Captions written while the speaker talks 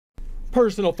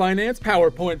Personal finance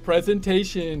PowerPoint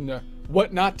presentation.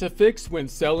 What not to fix when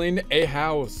selling a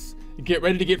house. Get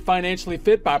ready to get financially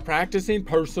fit by practicing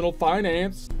personal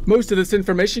finance. Most of this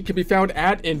information can be found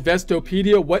at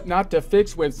Investopedia, What Not to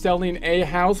Fix When Selling a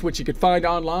House, which you can find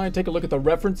online. Take a look at the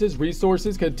references,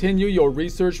 resources, continue your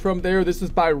research from there. This is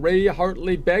by Ray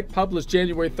Hartley Beck, published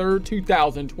January 3rd,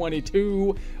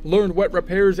 2022. Learn what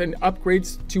repairs and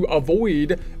upgrades to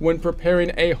avoid when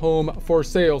preparing a home for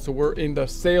sale. So we're in the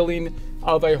selling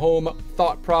of a home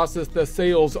thought process, the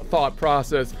sales thought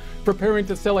process. Preparing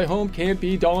to sell a home can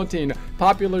be daunting.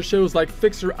 Popular shows like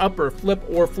Fixer Upper, Flip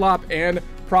or Flop, and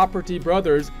Property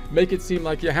Brothers make it seem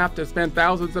like you have to spend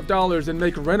thousands of dollars and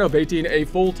make renovating a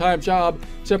full-time job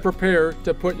to prepare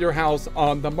to put your house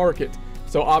on the market.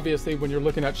 So obviously when you're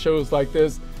looking at shows like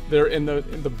this, they're in the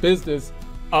business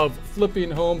of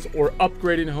flipping homes or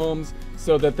upgrading homes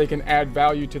so that they can add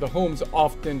value to the homes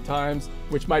oftentimes,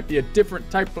 which might be a different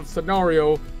type of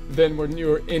scenario than when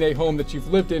you're in a home that you've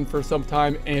lived in for some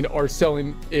time and are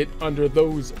selling it under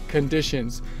those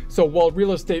conditions. So while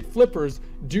real estate flippers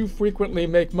do frequently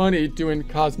make money doing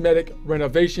cosmetic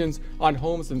renovations on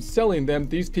homes and selling them,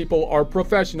 these people are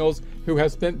professionals who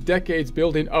have spent decades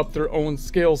building up their own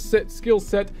skill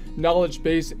set, knowledge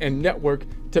base, and network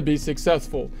to be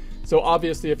successful. So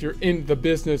obviously if you're in the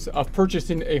business of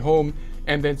purchasing a home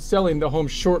and then selling the home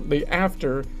shortly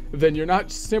after, then you're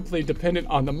not simply dependent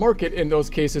on the market. In those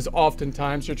cases,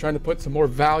 oftentimes you're trying to put some more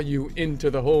value into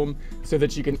the home so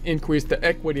that you can increase the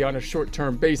equity on a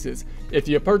short-term basis. If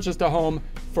you purchased a home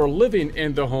for living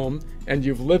in the home and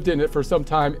you've lived in it for some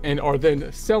time and are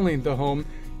then selling the home,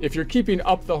 if you're keeping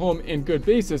up the home in good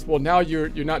basis, well, now you're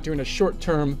not doing a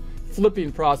short-term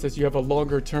flipping process. You have a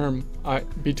longer term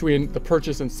between the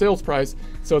purchase and sales price,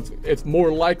 so it's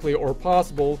more likely or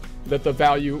possible that the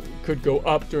value could go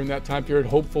up during that time period,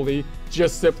 hopefully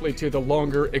just simply to the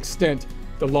longer extent,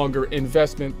 the longer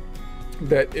investment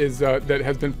that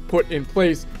has been put in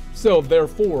place. So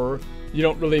therefore you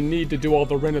don't really need to do all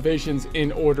the renovations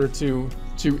in order to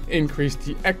increase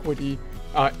the equity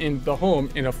in the home.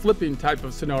 In a flipping type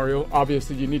of scenario,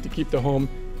 obviously you need to keep the home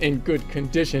in good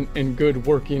condition, in good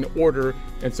working order.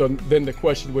 And so then the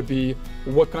question would be,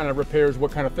 what kind of repairs,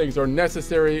 what kind of things are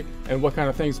necessary, and what kind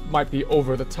of things might be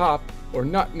over the top or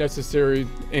not necessary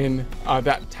in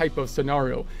that type of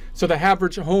scenario. So the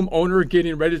average homeowner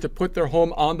getting ready to put their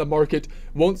home on the market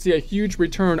won't see a huge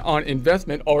return on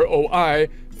investment, ROI,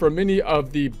 for many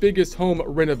of the biggest home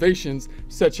renovations,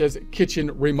 such as kitchen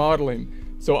remodeling.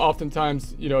 So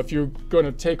oftentimes, if you're going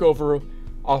to take over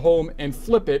a home and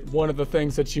flip it, one of the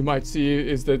things that you might see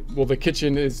is that, well, the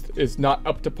kitchen is not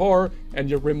up to par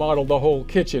and you remodel the whole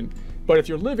kitchen. But if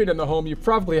you're living in the home, you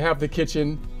probably have the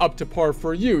kitchen up to par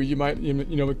for you. You might,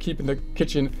 keeping the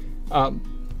kitchen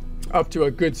up to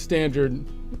a good standard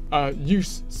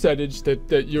use settage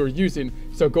that you're using.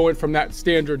 So going from that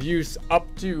standard use up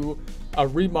to a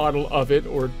remodel of it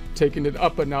or taking it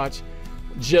up a notch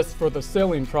just for the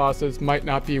selling process might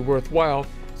not be worthwhile.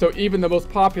 So even the most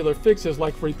popular fixes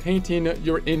like repainting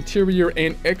your interior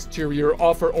and exterior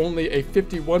offer only a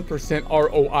 51%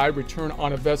 ROI, return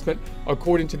on investment,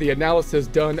 according to the analysis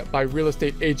done by real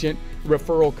estate agent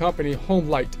referral company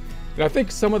HomeLight. And I think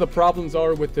some of the problems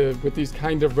are with these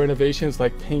kind of renovations,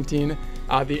 like painting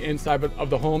the inside of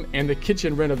the home and the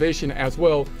kitchen renovation as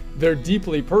well. They're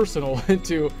deeply personal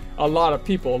to a lot of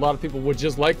people. A lot of people would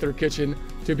just like their kitchen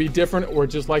to be different or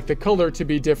just like the color to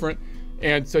be different.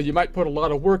 And so you might put a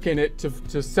lot of work in it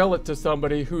to sell it to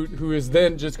somebody who is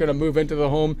then just going to move into the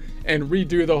home and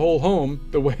redo the whole home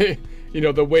the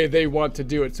way they want to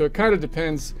do it. So it kind of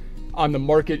depends on the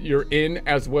market you're in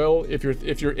as well. If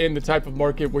you're in the type of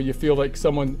market where you feel like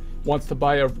someone wants to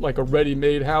buy a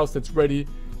ready-made house that's ready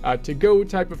to go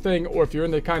type of thing, or if you're in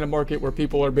the kind of market where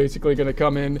people are basically going to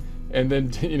come in and then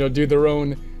do their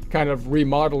own kind of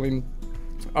remodeling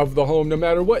of the home no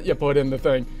matter what you put in the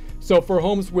thing. So for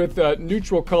homes with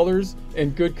neutral colors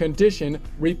and good condition,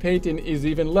 repainting is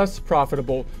even less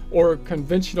profitable, or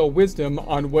conventional wisdom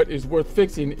on what is worth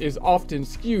fixing is often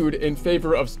skewed in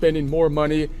favor of spending more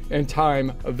money and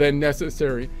time than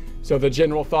necessary. So the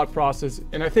general thought process,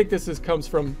 and I think this comes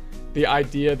from the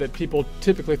idea that people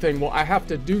typically think, well, I have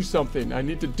to do something, I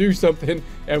need to do something.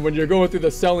 And when you're going through the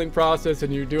selling process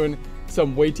and you're doing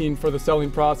some waiting for the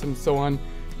selling process and so on,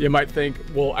 you might think,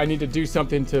 well, I need to do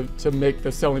something to make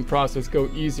the selling process go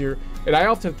easier. And I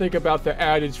often think about the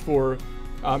adage for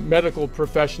medical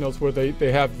professionals where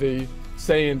they have the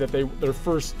saying that their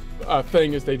first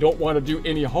thing is they don't want to do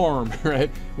any harm, right?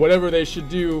 Whatever they should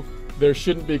do, there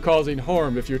shouldn't be causing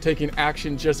harm. If you're taking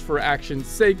action just for action's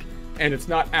sake, and it's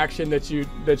not action that you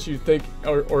think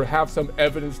or have some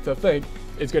evidence to think,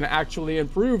 is going to actually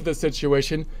improve the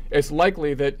situation, it's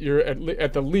likely that you're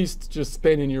at the least just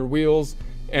spinning your wheels,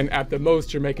 and at the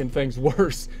most you're making things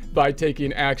worse by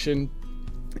taking action.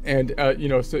 And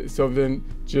so then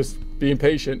just being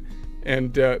patient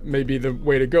and maybe the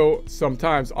way to go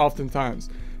oftentimes.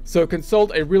 So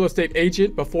consult a real estate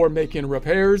agent before making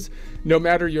repairs. No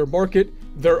matter your market,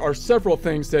 there are several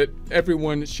things that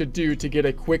everyone should do to get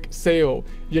a quick sale.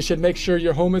 You should make sure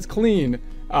your home is clean.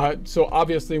 So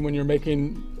obviously when you're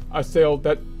making a sale,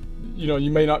 that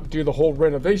you may not do the whole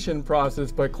renovation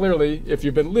process, but clearly if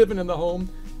you've been living in the home,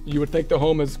 you would think the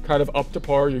home is kind of up to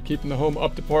par. You're keeping the home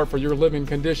up to par for your living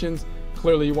conditions.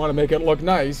 Clearly you want to make it look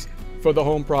nice for the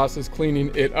home process,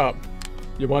 cleaning it up.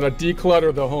 You want to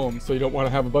declutter the home, so you don't want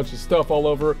to have a bunch of stuff all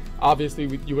over.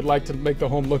 Obviously, you would like to make the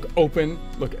home look open,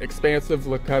 look expansive,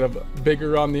 look kind of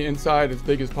bigger on the inside, as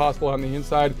big as possible on the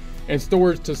inside, and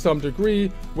storage to some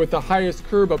degree with the highest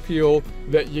curb appeal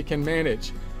that you can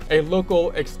manage. A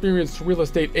local experienced real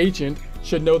estate agent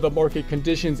should know the market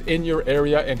conditions in your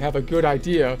area and have a good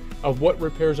idea of what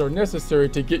repairs are necessary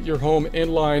to get your home in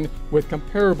line with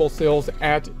comparable sales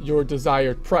at your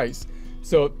desired price.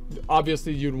 So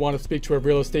obviously you'd want to speak to a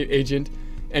real estate agent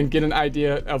and get an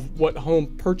idea of what home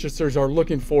purchasers are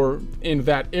looking for in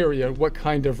that area. What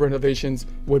kind of renovations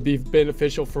would be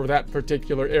beneficial for that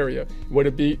particular area? Would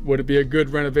it be a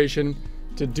good renovation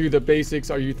to do the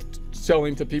basics? Are you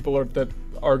selling to people that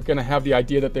are going to have the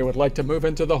idea that they would like to move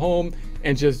into the home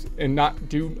and not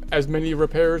do as many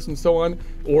repairs and so on?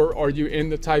 Or are you in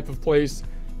the type of place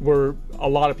where a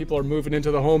lot of people are moving into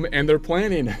the home and they're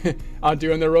planning on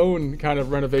doing their own kind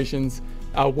of renovations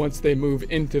once they move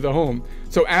into the home?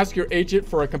 So ask your agent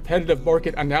for a competitive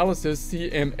market analysis,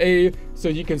 CMA, so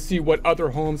you can see what other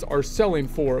homes are selling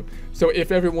for. So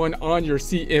if everyone on your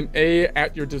CMA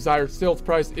at your desired sales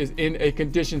price is in a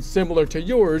condition similar to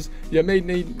yours, you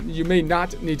may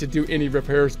not need to do any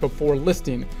repairs before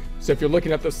listing. So if you're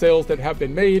looking at the sales that have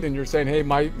been made and you're saying, hey,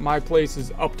 my place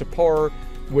is up to par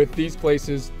with these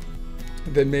places,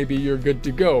 then maybe you're good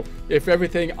to go. If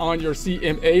everything on your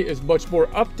CMA is much more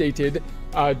updated,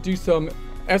 do some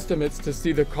estimates to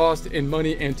see the cost in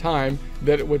money and time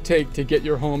that it would take to get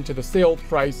your home to the sale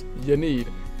price you need.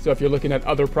 So if you're looking at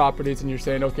other properties and you're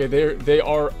saying, okay, they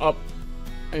are up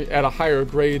at a higher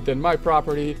grade than my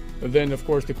property, then of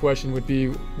course the question would be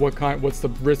what's the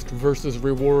risk versus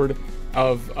reward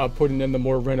of putting in the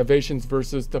more renovations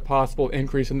versus the possible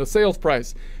increase in the sales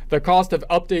price. The cost of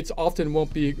updates often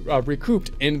won't be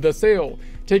recouped in the sale.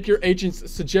 Take your agent's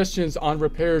suggestions on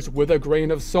repairs with a grain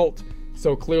of salt.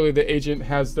 So clearly the agent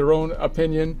has their own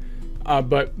opinion,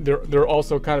 but they're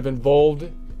also kind of involved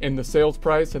in the sales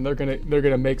price, and they're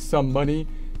gonna make some money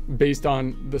based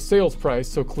on the sales price.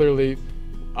 So clearly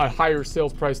a higher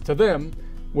sales price to them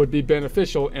would be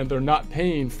beneficial, and they're not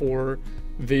paying for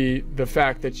the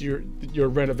fact that your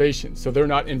renovation. So they're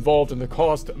not involved in the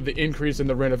cost of the increase in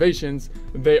the renovations.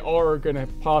 They are going to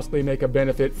possibly make a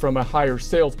benefit from a higher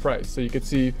sales price. So you could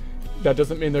see that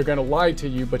doesn't mean they're going to lie to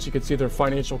you, but you can see their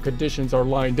financial conditions are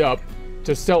lined up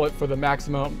to sell it for the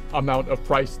maximum amount of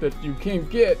price that you can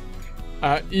get,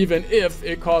 even if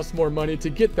it costs more money to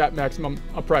get that maximum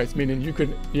price, meaning you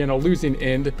could be in a losing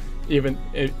end even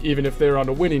if they're on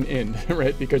a winning end,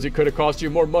 right? Because it could have cost you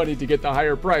more money to get the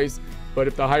higher price, but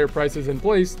if the higher price is in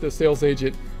place, the sales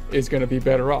agent is going to be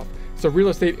better off. So real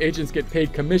estate agents get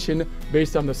paid commission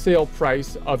based on the sale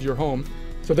price of your home.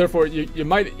 So therefore, you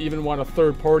might even want a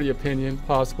third-party opinion,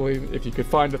 possibly, if you could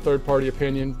find a third-party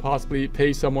opinion, possibly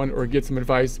pay someone or get some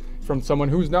advice from someone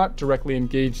who's not directly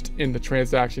engaged in the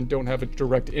transaction, don't have a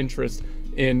direct interest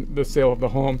in the sale of the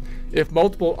home. If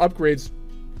multiple upgrades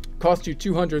cost you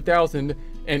 $200,000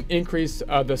 and increase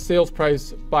the sales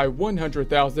price by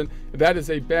 $100,000, that is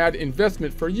a bad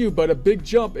investment for you, but a big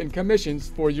jump in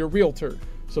commissions for your realtor.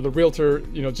 So the realtor,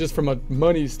 just from a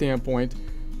money standpoint,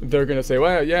 they're going to say,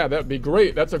 well, yeah, that'd be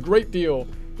great. That's a great deal,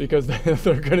 because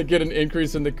they're going to get an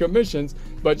increase in the commissions,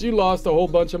 but you lost a whole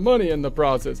bunch of money in the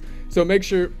process. So make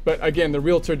sure, but again, the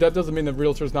realtor, that doesn't mean the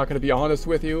realtor is not going to be honest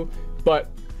with you,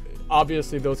 but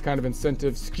obviously those kind of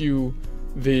incentives skew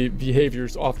the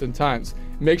behaviors oftentimes.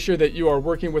 Make sure that you are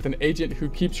working with an agent who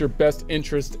keeps your best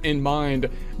interest in mind.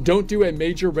 Don't do a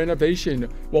major renovation.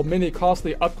 While many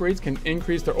costly upgrades can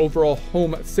increase their overall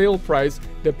home sale price,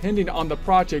 depending on the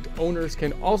project, owners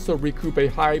can also recoup a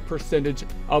high percentage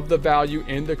of the value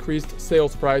in the decreased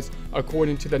sales price,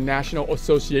 according to the National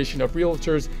Association of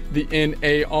Realtors, the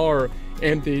NAR.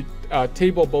 And the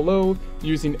table below,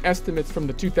 using estimates from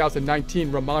the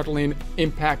 2019 Remodeling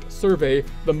Impact Survey,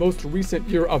 the most recent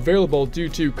year available due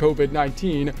to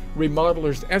COVID-19,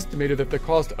 remodelers estimated that the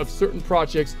cost of certain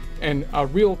projects and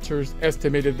realtors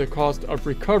estimated the cost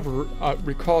recovered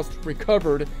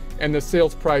and the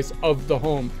sales price of the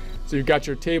home. So you've got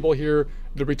your table here,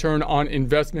 the return on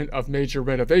investment of major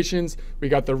renovations. We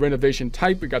got the renovation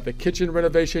type, we got the kitchen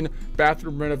renovation,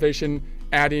 bathroom renovation,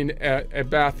 adding a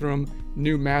bathroom,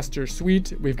 new master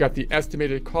suite. We've got the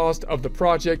estimated cost of the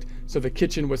project. So the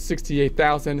kitchen was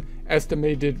 $68,000,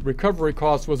 estimated recovery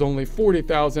cost was only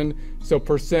 $40,000, so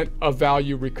percent of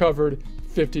value recovered,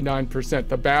 59%.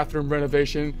 The bathroom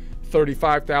renovation,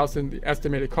 $35,000, the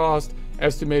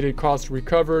estimated cost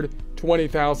recovered,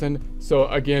 $20,000. So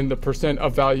again, the percent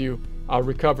of value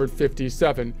recovered,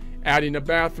 57. Adding a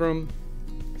bathroom,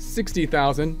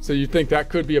 $60,000. So you think that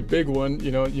could be a big one.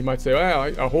 You know, you might say,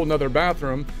 well, a whole nother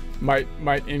bathroom might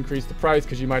increase the price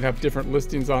because you might have different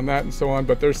listings on that and so on.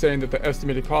 But they're saying that the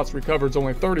estimated cost recovered is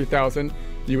only $30,000.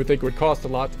 You would think it would cost a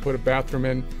lot to put a bathroom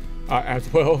in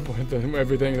as well, with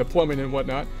everything, the plumbing and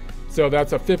whatnot. So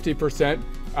that's a 50%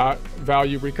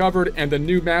 value recovered. And the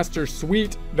new master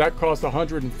suite, that cost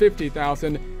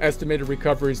 $150,000. Estimated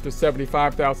recovery is to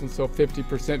 $75,000, so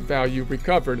 50% value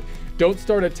recovered. Don't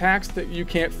start a tax that you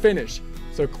can't finish.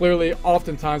 So clearly,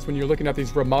 oftentimes when you're looking at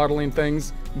these remodeling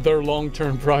things, they're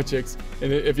long-term projects.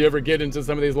 And if you ever get into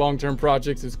some of these long-term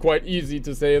projects, it's quite easy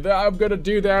to say, I'm gonna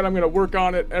do that, I'm gonna work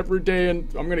on it every day and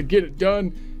I'm gonna get it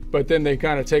done. But then they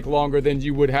kind of take longer than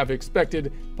you would have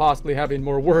expected, possibly having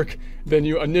more work than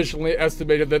you initially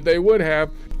estimated that they would have.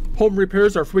 Home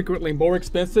repairs are frequently more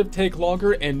expensive, take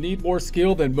longer, and need more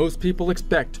skill than most people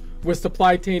expect. With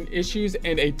supply chain issues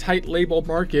and a tight labor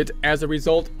market as a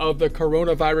result of the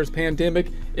coronavirus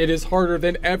pandemic, it is harder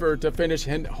than ever to finish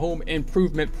a home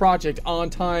improvement project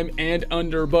on time and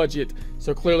under budget.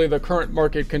 So clearly the current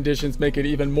market conditions make it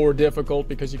even more difficult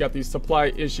because you got these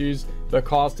supply issues, the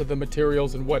cost of the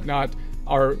materials and whatnot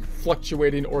are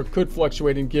fluctuating or could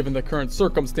fluctuate given the current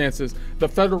circumstances. The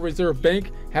Federal Reserve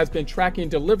Bank has been tracking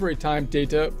delivery time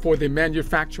data for the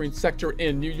manufacturing sector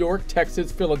in New York,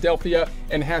 Texas, Philadelphia,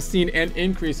 and has seen an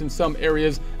increase in some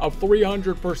areas of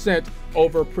 300%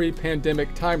 over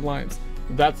pre-pandemic timelines.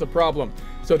 That's a problem.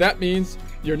 So that means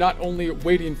you're not only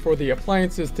waiting for the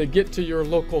appliances to get to your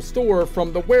local store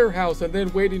from the warehouse and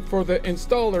then waiting for the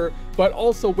installer, but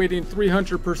also waiting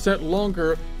 300%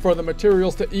 longer for the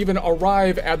materials to even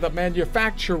arrive at the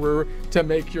manufacturer to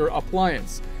make your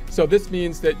appliance. So this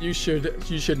means that you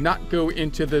should not go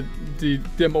into the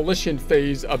demolition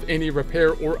phase of any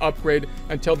repair or upgrade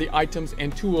until the items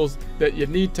and tools that you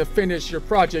need to finish your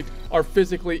project are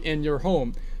physically in your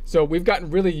home. So we've gotten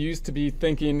really used to be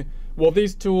thinking, well,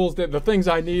 these tools, the things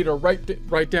I need are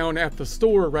right down at the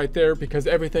store right there because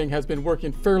everything has been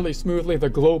working fairly smoothly. The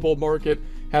global market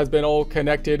has been all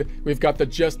connected. We've got the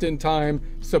just-in-time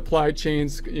supply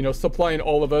chains, supplying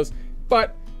all of us.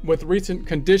 But with recent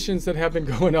conditions that have been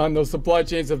going on, those supply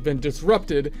chains have been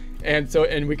disrupted,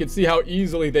 and we can see how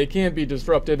easily they can be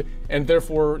disrupted, and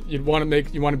therefore you want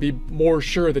to be more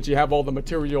sure that you have all the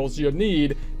materials you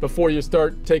need before you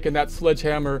start taking that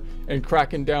sledgehammer and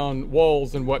cracking down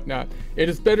walls and whatnot. It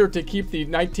is better to keep the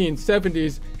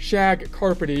 1970s shag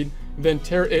carpeting than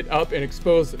tear it up and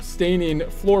expose staining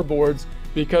floorboards,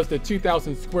 because the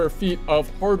 2,000 square feet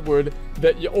of hardwood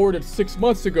that you ordered 6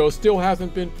 months ago still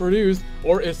hasn't been produced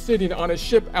or is sitting on a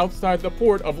ship outside the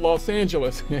port of Los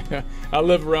Angeles. I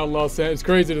live around Los Angeles. It's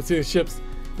crazy to see the ships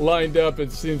lined up.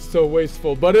 It seems so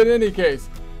wasteful. But in any case,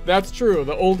 that's true.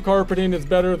 The old carpeting is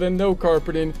better than no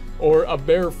carpeting or a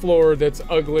bare floor that's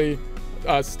ugly,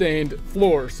 stained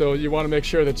floor. So you want to make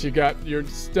sure that you got your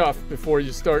stuff before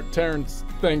you start tearing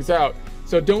things out.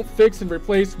 So don't fix and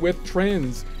replace with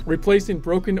trends. Replacing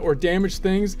broken or damaged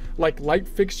things like light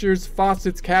fixtures,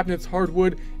 faucets, cabinets,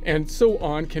 hardwood, and so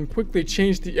on can quickly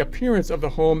change the appearance of the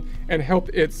home and help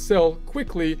it sell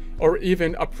quickly or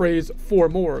even appraise for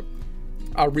more.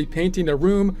 Repainting a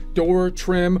room, door,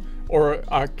 trim, or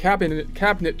a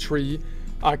cabinetry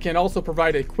can also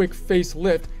provide a quick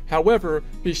facelift. However,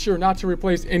 be sure not to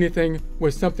replace anything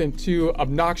with something too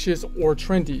obnoxious or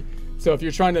trendy. So if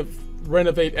you're trying to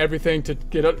renovate everything to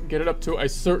get it up to a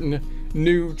certain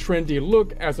new trendy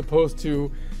look, as opposed to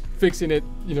fixing it,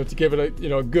 to give it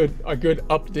a good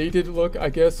updated look, I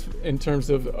guess, in terms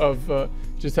of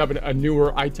just having a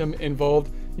newer item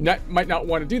involved. You might not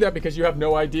want to do that because you have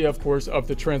no idea, of course, of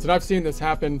the trends. And I've seen this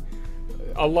happen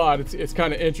a lot. It's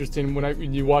kind of interesting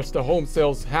when you watch the home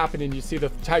sales happening. You see the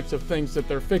types of things that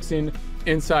they're fixing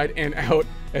inside and out,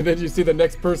 and then you see the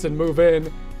next person move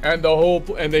in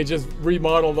and they just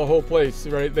remodel the whole place,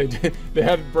 right? They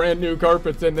had brand new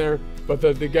carpets in there, but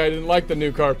the guy didn't like the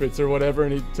new carpets or whatever,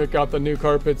 and he took out the new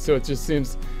carpets. So it just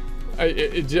seems,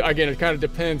 again, it kind of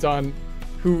depends on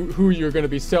who you're going to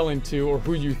be selling to, or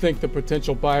who you think the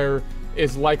potential buyer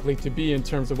is likely to be in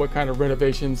terms of what kind of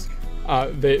renovations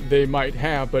they might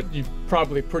have. But you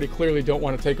probably pretty clearly don't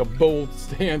want to take a bold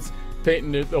stance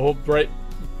painting it the whole bright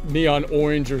neon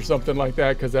orange or something like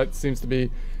that, because that seems to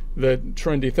be the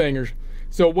trendy thing.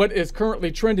 So what is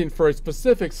currently trending for a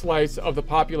specific slice of the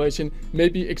population may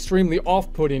be extremely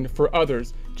off-putting for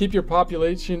others. Keep your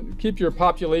population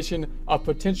of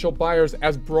potential buyers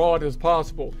as broad as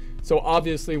possible. So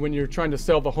obviously when you're trying to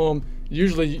sell the home,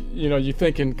 usually you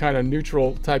think in kind of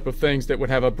neutral type of things that would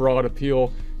have a broad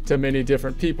appeal to many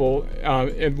different people.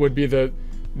 It would be the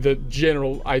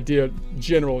general idea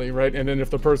generally, right? And then if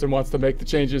the person wants to make the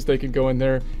changes, they can go in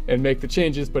there and make the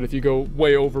changes. But if you go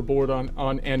way overboard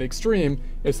on an extreme,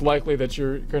 it's likely that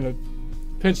you're going to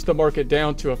pinch the market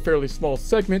down to a fairly small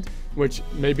segment, which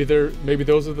maybe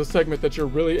those are the segment that you're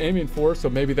really aiming for. So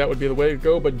maybe that would be the way to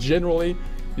go. But generally,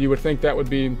 you would think that would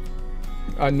be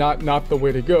not the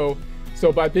way to go. So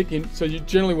you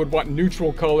generally would want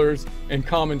neutral colors and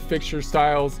common fixture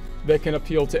styles that can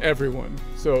appeal to everyone.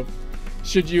 So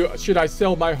should I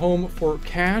sell my home for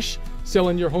cash?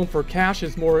 Selling your home for cash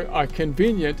is more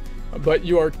convenient, but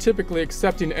you are typically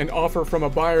accepting an offer from a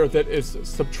buyer that is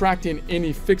subtracting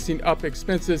any fixing up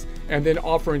expenses and then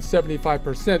offering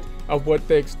 75% of what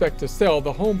they expect to sell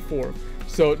the home for.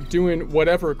 So doing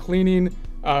whatever cleaning,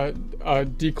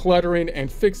 decluttering,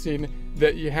 and fixing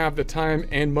that you have the time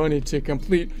and money to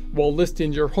complete while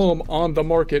listing your home on the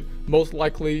market most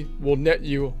likely will net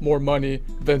you more money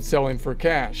than selling for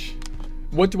cash.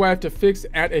 What do I have to fix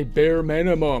at a bare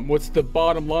minimum? What's the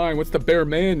bottom line? What's the bare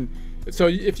min? So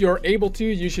if you're able to,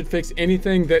 you should fix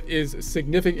anything that is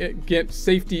significant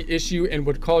safety issue and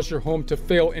would cause your home to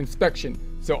fail inspection.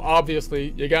 So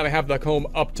obviously you got to have the home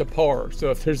up to par. So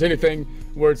if there's anything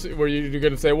where you're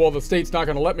going to say, well, the state's not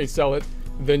going to let me sell it,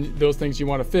 then those things you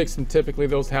want to fix, and typically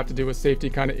those have to do with safety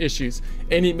kind of issues.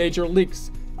 Any major leaks,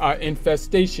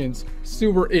 infestations,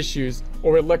 sewer issues,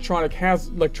 or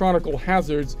electronical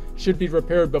hazards should be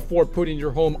repaired before putting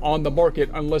your home on the market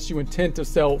unless you intend to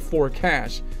sell for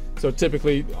cash. So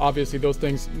typically, obviously, those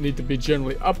things need to be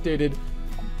generally updated,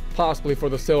 possibly for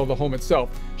the sale of the home itself.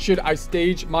 Should I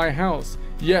stage my house?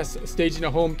 Yes, staging a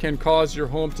home can cause your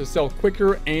home to sell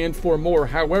quicker and for more.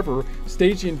 However,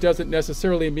 staging doesn't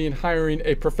necessarily mean hiring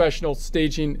a professional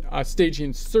staging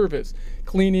service.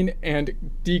 Cleaning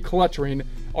and decluttering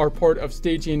are part of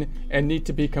staging and need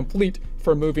to be complete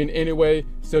for moving anyway,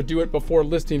 so do it before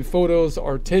listing photos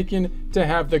are taken to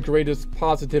have the greatest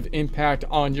positive impact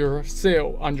on your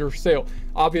sale.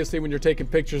 Obviously, when you're taking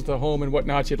pictures of the home and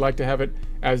whatnot, you'd like to have it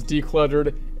as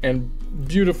decluttered and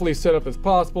beautifully set up as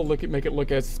possible. Make it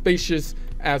look as spacious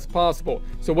as possible.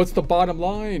 So what's the bottom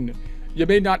line? You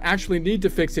may not actually need to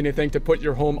fix anything to put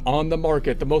your home on the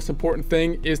market. The most important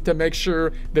thing is to make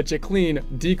sure that you clean,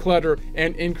 declutter,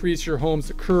 and increase your home's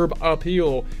curb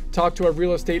appeal. Talk to a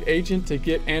real estate agent to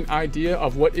get an idea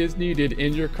of what is needed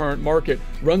in your current market.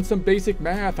 Run some basic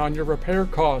math on your repair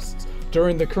costs.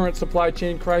 During the current supply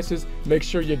chain crisis, make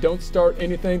sure you don't start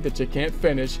anything that you can't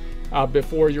finish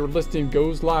before your listing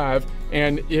goes live.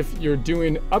 And if you're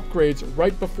doing upgrades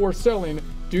right before selling,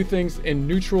 do things in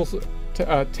neutral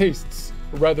tastes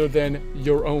rather than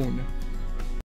your own.